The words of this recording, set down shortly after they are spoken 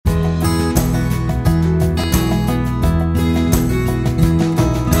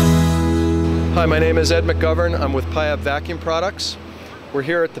Hi, my name is Ed McGovern. I'm with Piab Vacuum Products. We're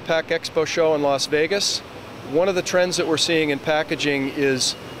here at the PAC Expo show in Las Vegas. One of the trends that we're seeing in packaging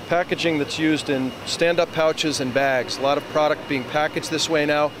is packaging that's used in stand-up pouches and bags. A lot of product being packaged this way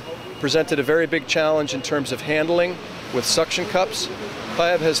now presented a very big challenge in terms of handling with suction cups.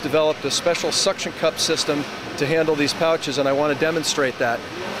 Piab has developed a special suction cup system to handle these pouches, and I want to demonstrate that.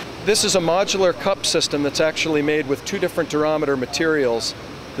 This is a modular cup system that's actually made with two different durometer materials.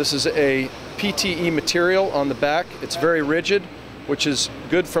 This is a PTE material on the back. It's very rigid, which is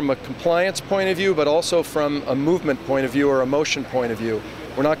good from a compliance point of view, but also from a movement point of view or a motion point of view.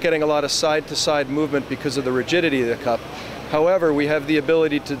 We're not getting a lot of side-to-side movement because of the rigidity of the cup. However, we have the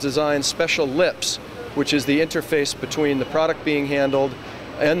ability to design special lips, which is the interface between the product being handled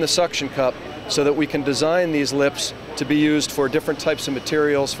and the suction cup, so that we can design these lips to be used for different types of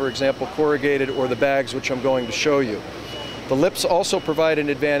materials, for example, corrugated or the bags, which I'm going to show you. The lips also provide an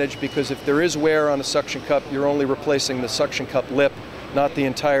advantage because if there is wear on a suction cup, you're only replacing the suction cup lip, not the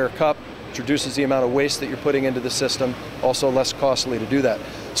entire cup, which reduces the amount of waste that you're putting into the system, also less costly to do that.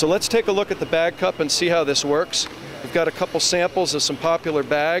 So let's take a look at the bag cup and see how this works. We've got a couple samples of some popular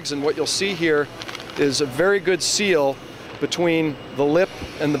bags, and what you'll see here is a very good seal between the lip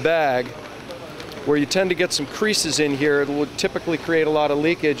and the bag, where you tend to get some creases in here. It would typically create a lot of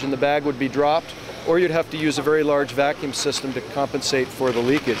leakage and the bag would be dropped, or you'd have to use a very large vacuum system to compensate for the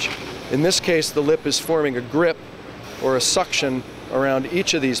leakage. In this case, the lip is forming a grip or a suction around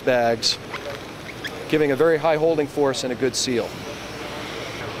each of these bags, giving a very high holding force and a good seal.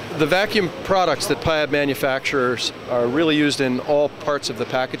 The vacuum products that Piab manufactures are really used in all parts of the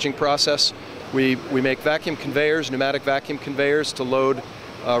packaging process. We make vacuum conveyors, pneumatic vacuum conveyors, to load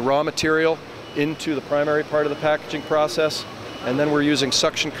raw material into the primary part of the packaging process. And then we're using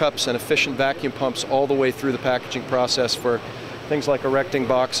suction cups and efficient vacuum pumps all the way through the packaging process for things like erecting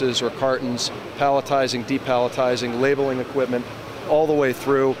boxes or cartons, palletizing, depalletizing, labeling equipment, all the way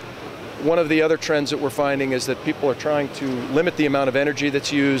through. One of the other trends that we're finding is that people are trying to limit the amount of energy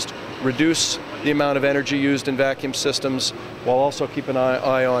that's used, reduce the amount of energy used in vacuum systems, while also keeping an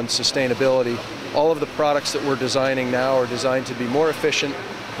eye on sustainability. All of the products that we're designing now are designed to be more efficient,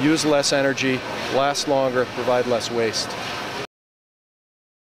 use less energy, last longer, provide less waste.